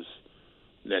ratio is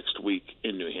next week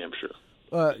in New Hampshire.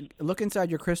 Look inside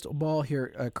your crystal ball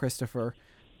here, Christopher.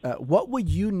 What would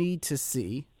you need to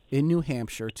see in New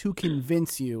Hampshire to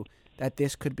convince you that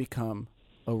this could become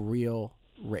a real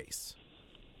race?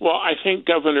 Well, I think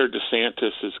Governor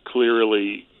DeSantis is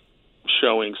clearly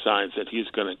showing signs that he's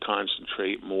going to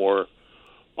concentrate more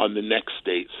on the next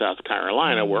state, South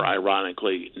Carolina, where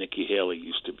ironically Nikki Haley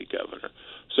used to be governor.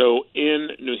 So in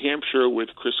New Hampshire, with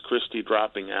Chris Christie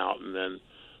dropping out and then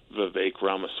Vivek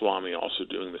Ramaswamy also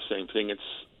doing the same thing, it's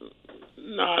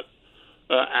not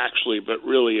actually, but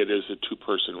really it is a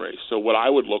two-person race. So what I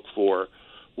would look for,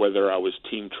 whether I was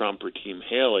Team Trump or Team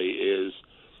Haley, is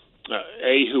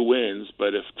who wins,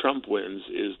 but if Trump wins,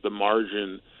 is the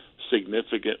margin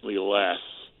significantly less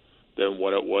than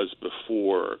what it was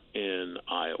before in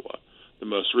Iowa. The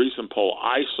most recent poll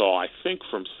I saw, I think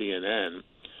from CNN,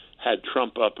 had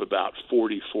Trump up about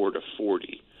 44 to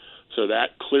 40. So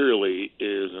that clearly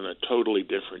is in a totally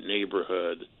different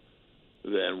neighborhood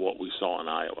than what we saw in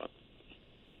Iowa.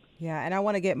 Yeah, and I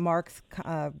want to get Mark's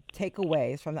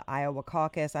takeaways from the Iowa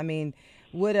caucus. I mean,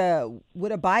 would a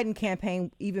Biden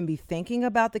campaign even be thinking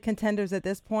about the contenders at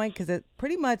this point? Because it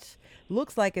pretty much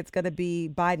looks like it's going to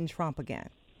be Biden-Trump again.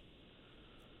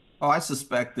 Oh, I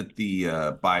suspect that the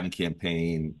Biden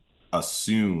campaign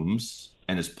assumes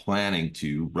and is planning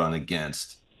to run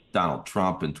against Donald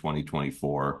Trump in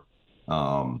 2024.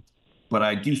 But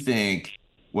I do think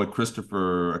what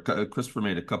Christopher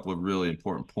made a couple of really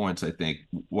important points, I think,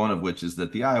 one of which is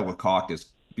that the Iowa caucus,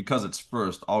 because it's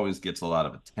first, always gets a lot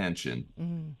of attention.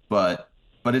 But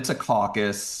it's a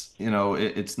caucus. You know,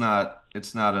 it's not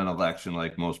an election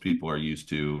like most people are used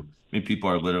to. I mean, people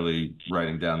are literally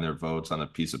writing down their votes on a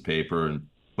piece of paper and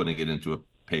putting it into a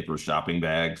paper shopping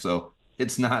bag. So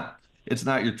it's not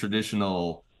your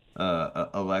traditional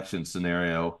election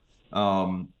scenario.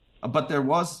 But there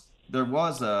was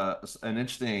an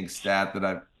interesting stat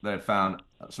that I found,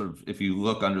 sort of, if you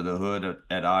look under the hood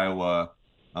at Iowa,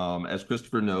 as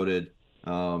Christopher noted,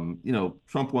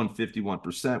 Trump won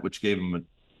 51%, which gave him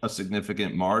a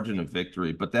significant margin of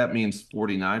victory. But that means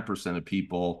 49% of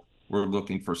people were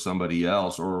looking for somebody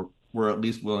else, or were at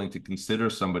least willing to consider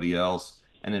somebody else.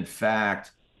 And in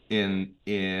fact,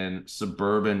 in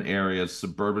suburban areas,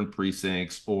 suburban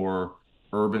precincts, or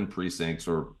urban precincts,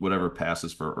 or whatever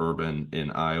passes for urban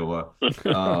in Iowa,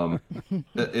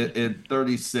 in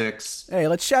 36. Hey,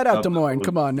 let's shout out Des Moines.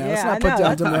 Come on now. Yeah, let's not put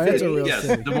down Des Moines. It's a real yes,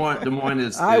 city. Des Moines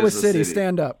is Iowa is a City, city.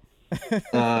 stand up.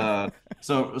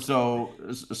 So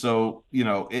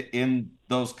in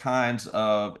those kinds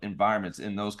of environments,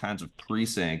 in those kinds of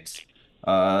precincts,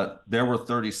 there were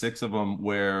 36 of them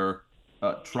where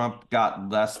Trump got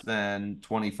less than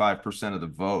 25% of the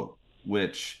vote,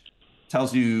 which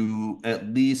tells you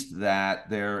at least that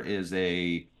there is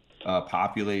a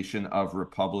population of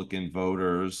Republican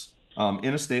voters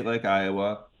in a state like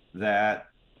Iowa that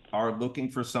are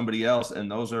looking for somebody else, and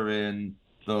those are in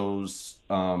those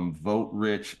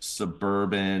vote-rich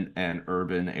suburban and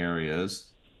urban areas.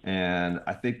 And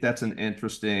I think that's an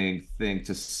interesting thing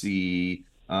to see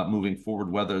moving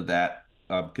forward, whether that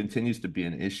continues to be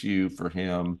an issue for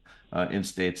him in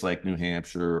states like New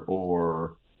Hampshire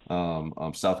or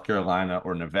South Carolina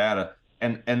or Nevada.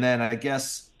 And then I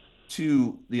guess,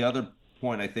 too, the other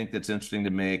point I think that's interesting to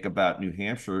make about New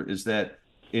Hampshire is that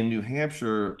in New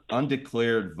Hampshire,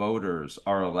 undeclared voters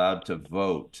are allowed to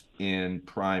vote in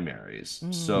primaries.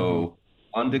 So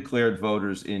undeclared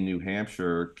voters in New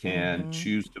Hampshire can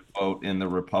choose to vote in the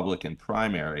Republican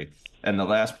primary. And the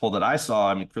last poll that I saw,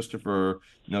 I mean, Christopher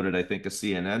noted, I think, a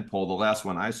CNN poll. The last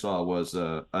one I saw was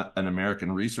an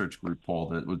American Research Group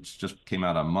poll which just came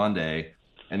out on Monday,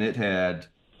 and it had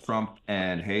Trump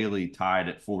and Haley tied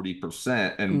at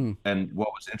 40%. And what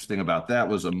was interesting about that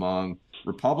was among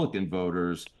Republican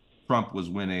voters, Trump was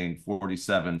winning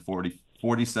 47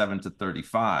 to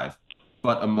 35.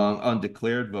 But among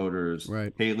undeclared voters,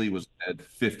 right, Haley was at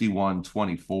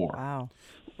 51-24. Wow.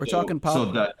 We're talking So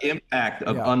the impact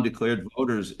of undeclared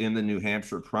voters in the New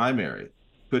Hampshire primary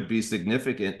could be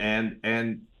significant.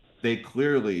 And they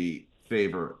clearly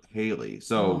favor Haley.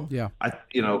 So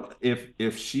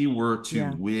if she were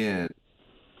to win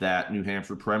that New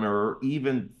Hampshire primary, or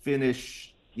even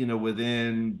finish,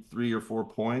 within 3 or 4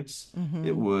 points,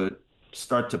 it would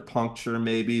start to puncture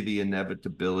maybe the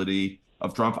inevitability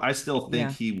of Trump. I still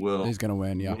think he's going to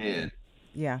win.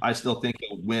 Yeah. I still think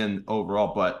he'll win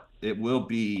overall, but it will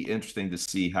be interesting to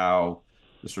see how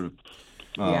the sort of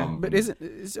but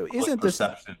isn't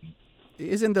perception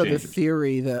the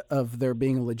theory of there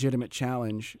being a legitimate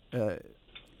challenge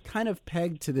kind of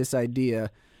pegged to this idea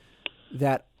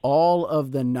that all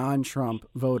of the non-Trump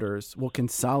voters will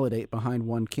consolidate behind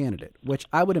one candidate, which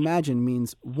I would imagine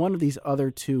means one of these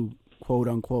other two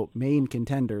quote-unquote main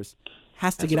contenders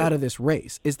has to get out of this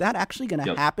race. Is that actually going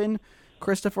to happen,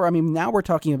 Christopher? I mean, now we're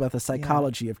talking about the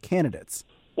psychology of candidates.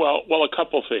 Well, a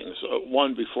couple things.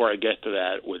 One, before I get to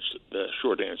that, which the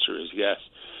short answer is yes.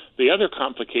 The other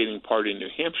complicating part in New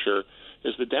Hampshire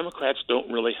is the Democrats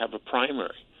don't really have a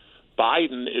primary.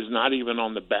 Biden is not even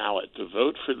on the ballot. To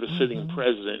vote for the sitting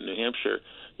president in New Hampshire,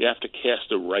 you have to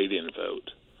cast a write-in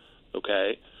vote,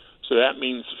 okay? So that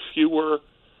means fewer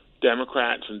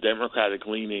Democrats and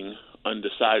Democratic-leaning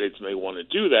undecideds may want to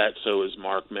do that. So as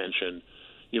Mark mentioned,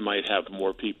 you might have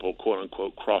more people,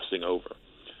 quote-unquote, crossing over.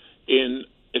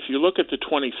 If you look at the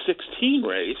 2016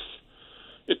 race,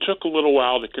 it took a little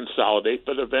while to consolidate,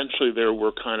 but eventually there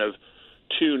were kind of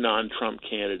two non-Trump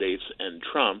candidates and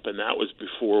Trump, and that was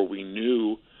before we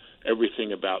knew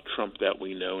everything about Trump that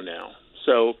we know now.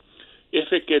 So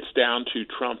if it gets down to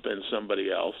Trump and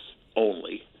somebody else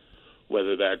only,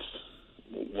 whether that's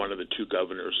one of the two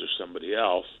governors or somebody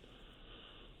else,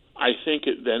 I think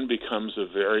it then becomes a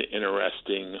very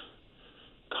interesting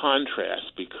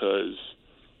contrast because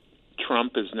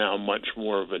Trump is now much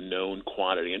more of a known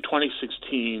quantity. In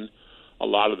 2016, a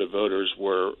lot of the voters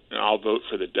were, I'll vote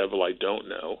for the devil I don't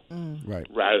know,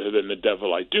 rather than the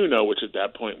devil I do know, which at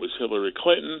that point was Hillary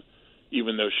Clinton.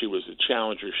 Even though she was a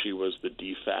challenger, she was the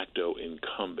de facto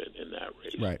incumbent in that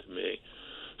race to me.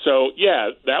 So,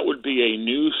 that would be a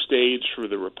new stage for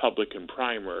the Republican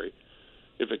primary.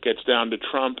 If it gets down to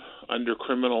Trump under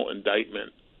criminal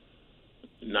indictment,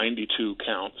 92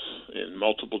 counts in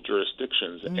multiple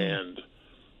jurisdictions, and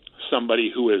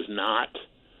somebody who is not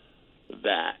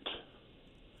that.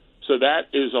 So that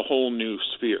is a whole new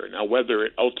sphere. Now, whether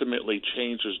it ultimately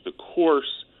changes the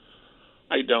course,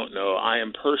 I don't know. I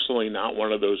am personally not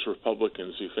one of those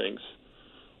Republicans who thinks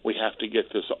we have to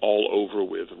get this all over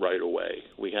with right away.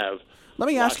 We have. Let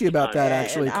me ask you about that,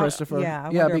 actually, Christopher. I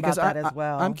wonder because about that as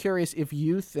well. I'm curious if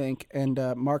you think, and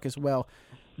Mark as well,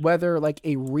 whether like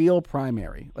a real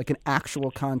primary, like an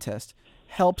actual contest,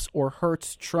 helps or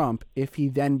hurts Trump if he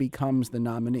then becomes the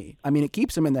nominee. I mean, it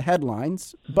keeps him in the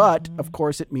headlines, but of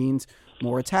course it means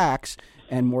more attacks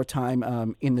and more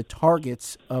time in the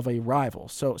targets of a rival.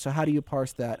 So how do you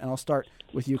parse that? And I'll start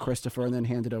with you, Christopher, and then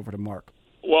hand it over to Mark.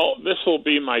 Well, this will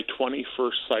be my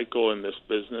 21st cycle in this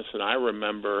business, and I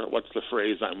remember, what's the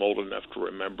phrase, I'm old enough to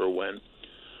remember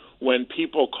when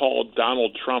people called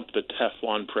Donald Trump the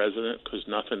Teflon president because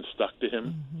nothing stuck to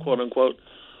him, quote unquote.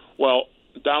 Well,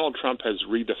 Donald Trump has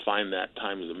redefined that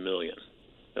times a million,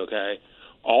 okay?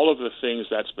 All of the things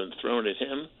that's been thrown at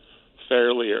him,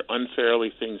 fairly or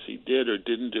unfairly, things he did or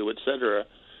didn't do, et cetera,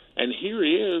 and here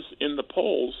he is in the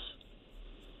polls,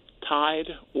 tied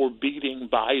or beating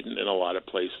Biden in a lot of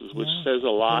places, which says a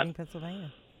lot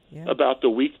about the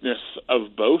weakness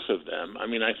of both of them. I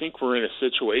mean, I think we're in a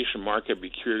situation, Mark, I'd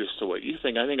be curious to what you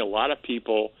think. I think a lot of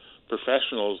people,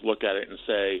 professionals, look at it and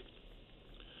say,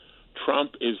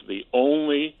 Trump is the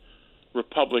only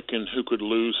Republican who could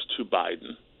lose to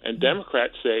Biden. And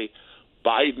Democrats say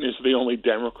Biden is the only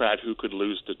Democrat who could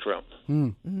lose to Trump.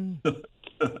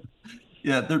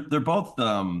 Yeah, they're both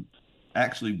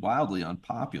actually wildly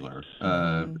unpopular.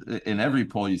 In every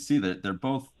poll you see that they're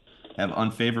both have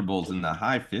unfavorables in the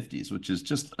high 50s, which is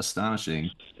just astonishing.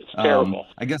 It's terrible.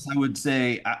 I guess I would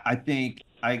say I think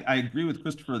I agree with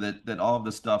Christopher that all of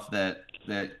the stuff that's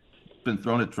been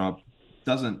thrown at Trump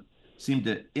doesn't seem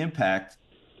to impact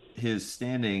his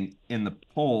standing in the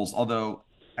polls, although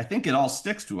I think it all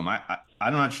sticks to him.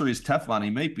 I'm not sure he's Teflon. He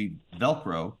may be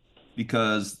Velcro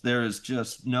because there is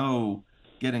just no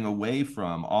getting away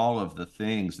from all of the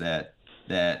things that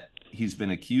he's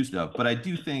been accused of. But I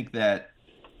do think that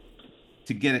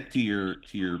to get it to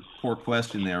your core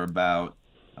question there about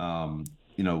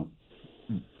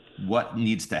what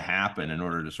needs to happen in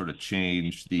order to sort of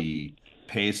change the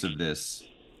pace of this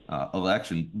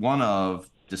election, one of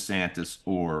DeSantis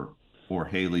or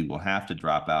Haley will have to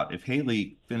drop out. If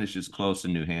Haley finishes close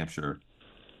in New Hampshire,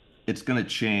 it's going to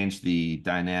change the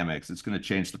dynamics. It's going to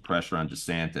change the pressure on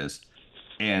DeSantis.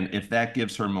 And if that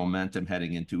gives her momentum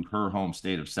heading into her home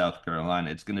state of South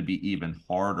Carolina, it's going to be even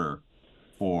harder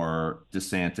for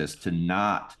DeSantis to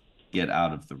not get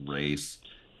out of the race.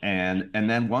 And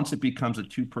then once it becomes a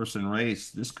two-person race,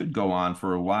 this could go on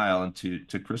for a while. And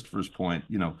to Christopher's point,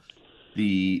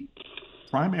 the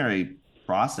primary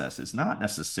process is not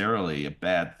necessarily a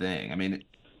bad thing. I mean,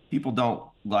 people don't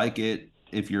like it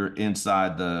if you're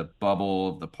inside the bubble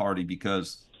of the party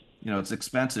because, it's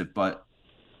expensive, but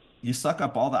you suck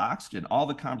up all the oxygen. All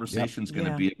the conversation's going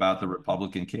to be about the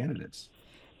Republican candidates.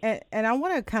 And I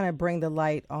want to kind of bring the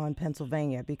light on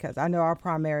Pennsylvania because I know our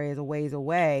primary is a ways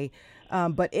away.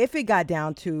 But if it got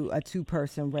down to a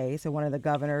two-person race and one of the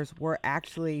governors were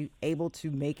actually able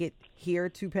to make it here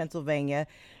to Pennsylvania,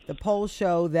 the polls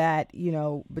show that,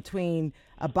 between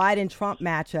a Biden-Trump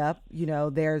matchup,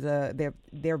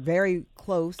 they're very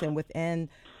close and within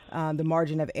the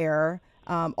margin of error.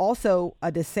 Also,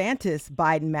 a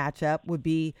DeSantis-Biden matchup would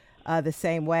be the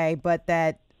same way, but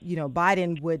that,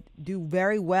 Biden would do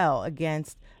very well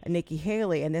against Nikki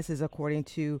Haley. And this is according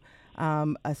to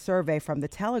a survey from The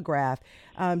Telegraph.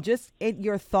 Just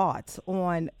your thoughts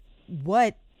on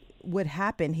what would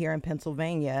happen here in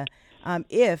Pennsylvania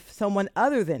if someone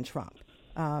other than Trump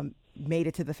made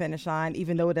it to the finish line,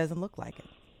 even though it doesn't look like it.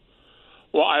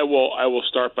 Well, I will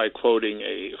start by quoting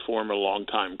a former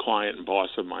longtime client and boss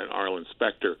of mine, Arlen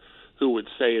Specter, who would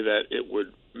say that it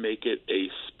would make it a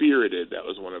spirited, that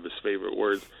was one of his favorite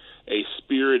words, a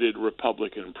spirited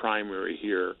Republican primary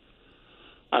here.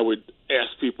 I would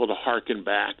ask people to hearken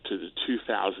back to the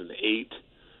 2008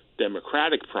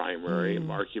 Democratic primary,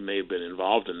 Mark, you may have been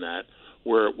involved in that,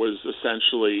 where it was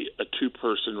essentially a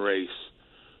two-person race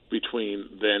between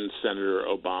then Senator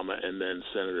Obama and then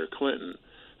Senator Clinton.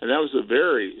 And that was a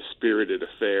very spirited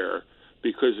affair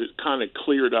because it kind of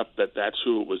cleared up that that's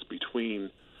who it was between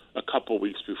a couple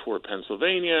weeks before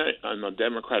Pennsylvania. On the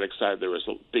Democratic side, there was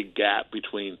a big gap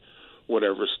between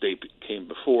whatever state came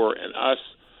before and us.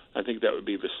 I think that would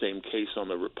be the same case on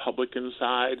the Republican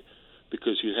side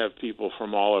because you have people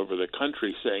from all over the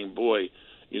country saying, boy,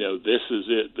 this is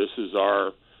it. This is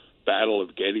our Battle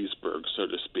of Gettysburg, so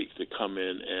to speak, to come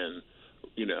in and,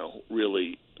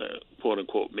 really, quote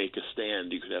unquote, make a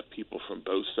stand. You could have people from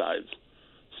both sides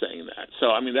saying that. So,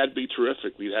 that'd be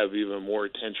terrific. We'd have even more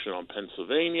attention on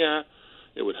Pennsylvania.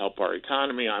 It would help our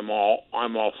economy. I'm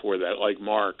all for that. Like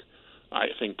Mark, I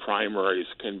think primaries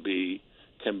can be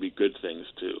good things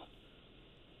too.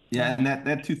 Yeah, and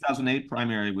that 2008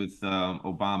 primary with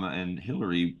Obama and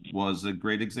Hillary was a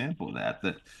great example of that.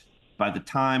 That by the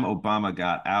time Obama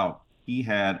got out, he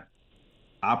had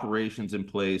operations in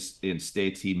place in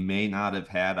states he may not have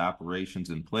had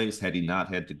operations in place had he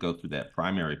not had to go through that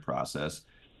primary process.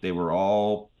 They were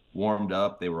all warmed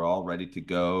up. They were all ready to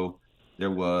go. There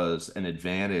was an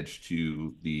advantage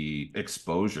to the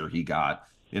exposure he got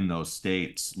in those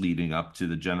states leading up to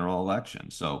the general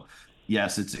election. So,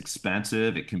 yes, it's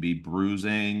expensive. It can be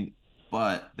bruising,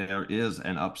 but there is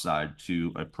an upside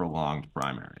to a prolonged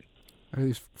primary.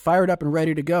 He's fired up and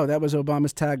ready to go. That was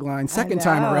Obama's tagline second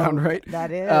time around, right?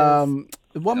 That is.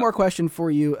 One more question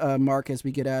for you, Mark, as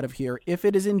we get out of here. If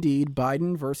it is indeed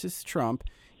Biden versus Trump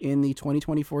in the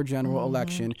 2024 general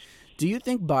election, do you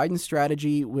think Biden's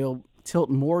strategy will tilt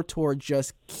more toward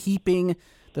just keeping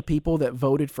the people that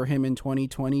voted for him in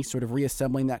 2020, sort of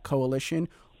reassembling that coalition?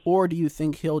 Or do you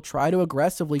think he'll try to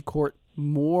aggressively court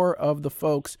more of the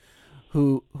folks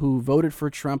who voted for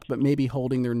Trump but maybe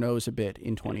holding their nose a bit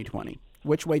in 2020?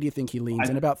 Which way do you think he leans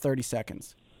in about 30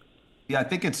 seconds? Yeah, I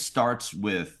think it starts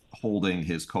with holding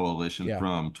his coalition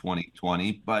from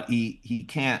 2020, but he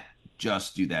can't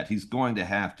just do that. He's going to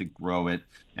have to grow it.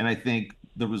 And I think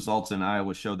the results in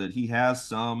Iowa show that he has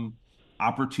some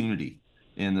opportunity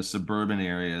in the suburban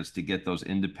areas to get those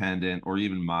independent or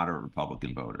even moderate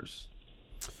Republican voters.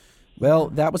 Well,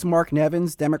 that was Mark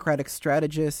Nevins, Democratic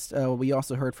strategist. We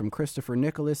also heard from Christopher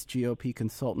Nicholas, GOP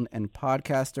consultant and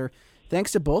podcaster.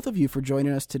 Thanks to both of you for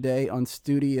joining us today on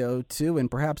Studio 2,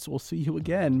 and perhaps we'll see you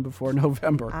again before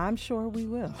November. I'm sure we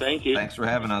will. Thank you. Thanks for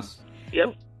having us.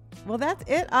 Yep. Well, that's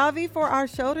it, Avi, for our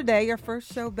show today. Your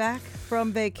first show back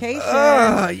from vacation.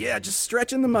 Yeah, just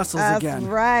stretching the muscles again. That's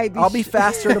right. I'll be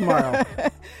faster tomorrow.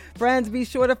 Friends, be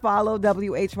sure to follow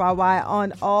WHYY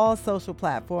on all social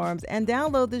platforms and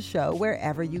download the show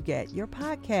wherever you get your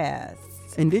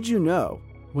podcasts. And did you know,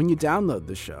 when you download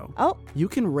the show, you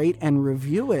can rate and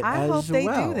review it as well. I hope they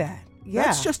do that.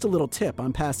 That's just a little tip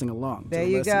I'm passing along. There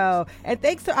you go. And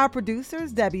thanks to our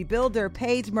producers, Debbie Builder,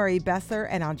 Paige Murray Besser,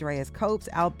 and Andreas Copes.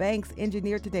 Al Banks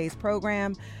engineered today's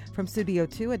program. From Studio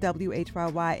 2 at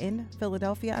WHYY in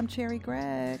Philadelphia, I'm Cherry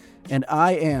Gregg. And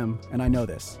I am, and I know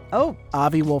this,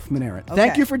 Avi Wolf-Maneret. Okay.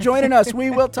 Thank you for joining us.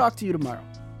 We will talk to you tomorrow.